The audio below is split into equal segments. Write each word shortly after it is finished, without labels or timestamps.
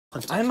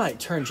I might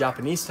turn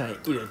Japanese tonight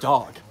and eat a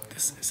dog.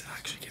 This is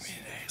actually gonna be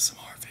an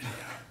ASMR video.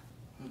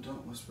 No,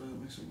 don't whisper,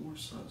 that makes it more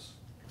sus.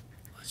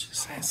 Let's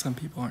just say some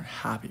people aren't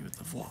happy with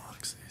the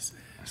vlogs these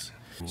days.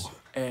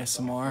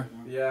 ASMR.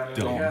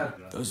 Yeah,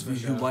 Those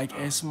of you who like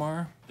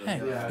ASMR,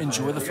 hey,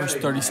 enjoy the first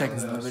 30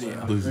 seconds of the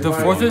video. The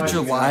 4th of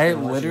July,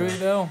 literally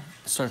though,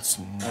 starts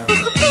now.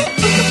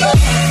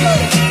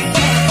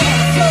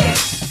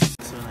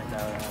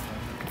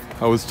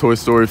 How was Toy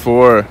Story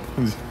 4?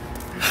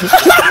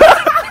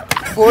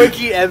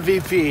 Forky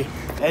MVP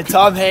and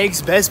Tom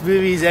Hanks, best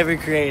movies ever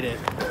created.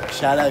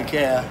 Shout out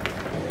Kea.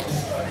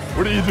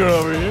 What are you doing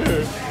over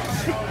here?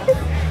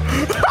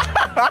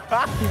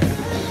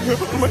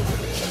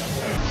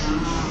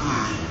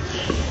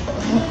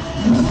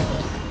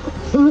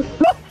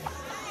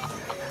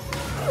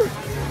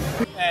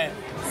 Hey.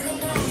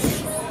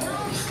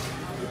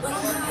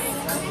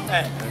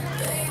 Hey.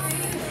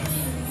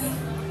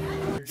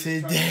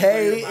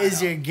 Today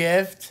is your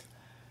gift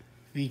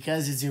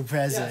because it's your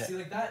present.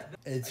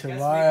 And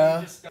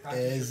tomorrow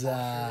is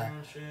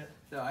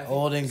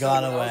old and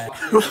gone away.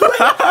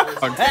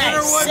 Hey,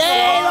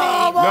 say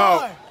no more!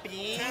 No.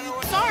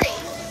 Sorry.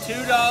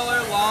 $2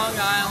 Long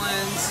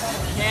Island's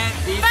can't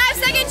be.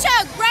 5-second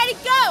choke. Ready,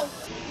 go.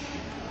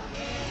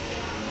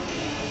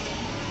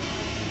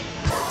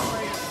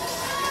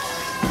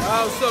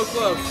 Oh, so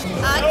close.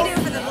 I can do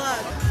it for the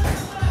vlog.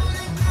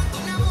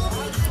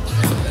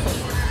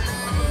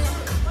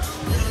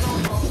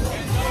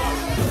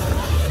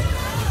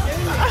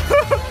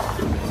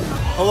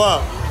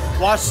 Hello,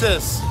 watch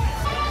this.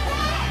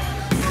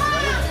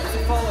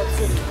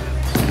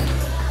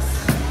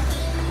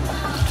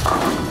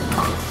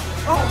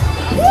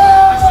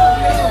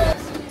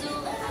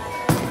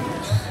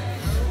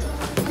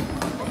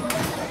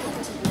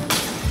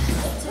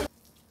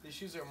 These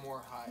shoes are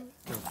more high.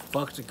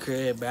 Fuck the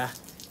crib, bruh.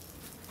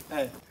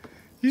 Hey.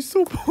 You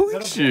still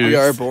bowling shoes? We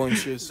are bowling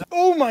shoes.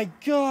 Oh my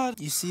god!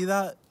 You see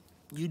that?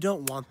 You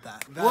don't want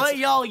that. What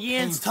y'all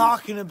yins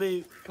talking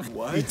about?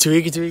 What? You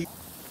tweak.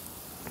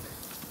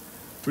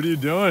 What are you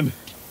doing?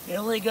 It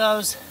only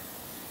goes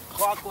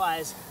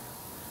clockwise.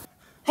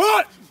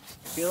 Hot!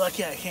 You're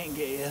lucky I can't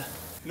get you.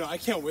 No, I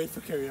can't wait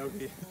for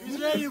karaoke. He's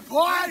ready to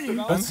party!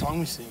 What song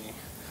we singing?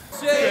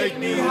 Take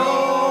me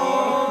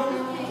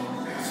home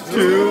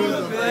To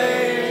the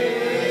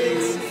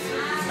place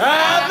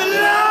I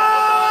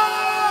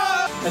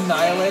belong!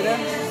 Annihilator?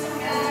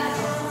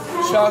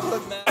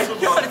 Chocolate man. Oh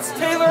my god, it's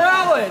Taylor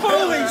Allen!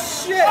 Holy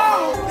shit!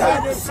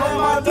 Had to slam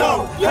my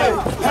dough! Hey!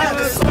 Had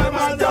to slam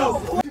my dough!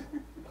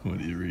 What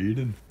are you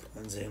reading?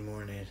 Wednesday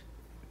morning.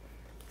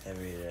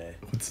 Every day.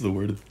 What's the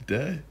word of the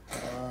day?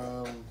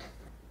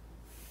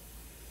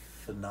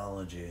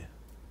 Phonology.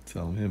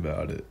 Tell me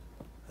about it.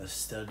 A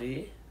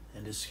study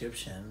and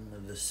description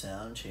of the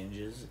sound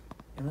changes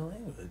in a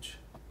language.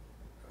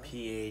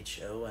 Phonology.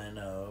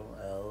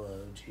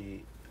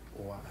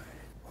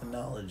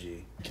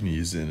 Phonology. Can you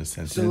use it in a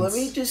sentence? So let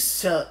me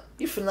just tell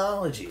you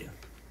phonology.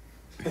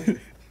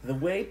 The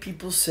way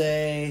people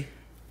say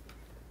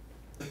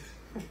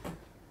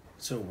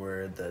it's a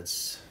word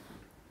that's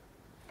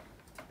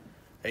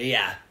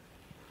yeah.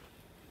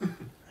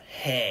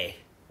 Hey.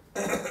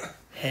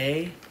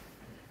 Hey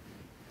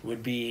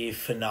would be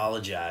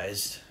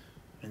phonologized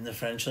in the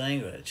French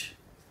language.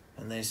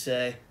 And they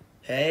say,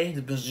 hey,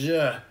 the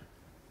bonjour.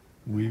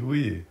 Oui,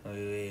 oui.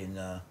 Oui,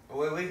 no.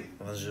 Oui.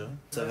 Bonjour.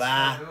 Ça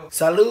va?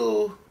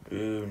 Salut.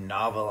 Ooh,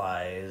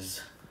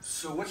 novelize.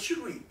 So what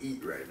should we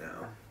eat right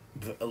now?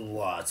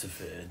 Lots of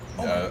food.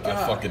 Yeah,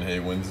 I fucking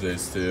hate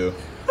Wednesdays too.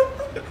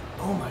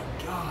 Oh my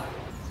god.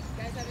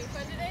 You guys having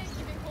fun today?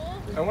 Keeping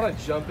cool? I want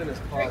to jump in his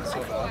pond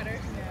so bad. Water.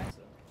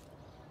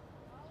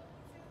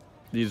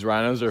 These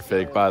rhinos are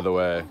fake, by the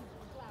way.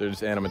 They're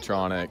just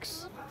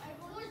animatronics.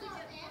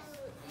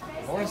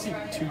 I want to see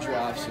two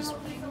giraffes just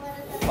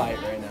fight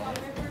right now.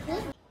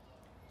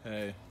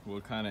 Hey,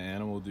 what kind of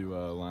animal do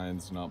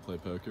lions not play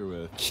poker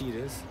with?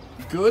 Cheetahs.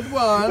 Good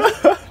one.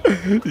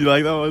 You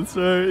like that one,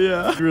 sir?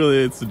 Yeah.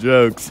 Really, it's the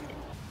jokes.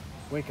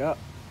 Wake up.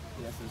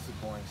 Yes, this is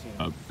boring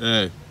scene.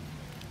 Hey,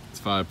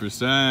 it's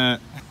 5%.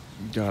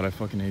 God, I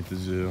fucking hate the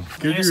zoo.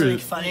 Can I hear something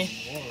funny?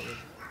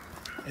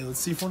 Hey, let's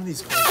see if one of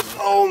these cars.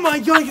 Oh my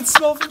god, I can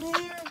smell from here!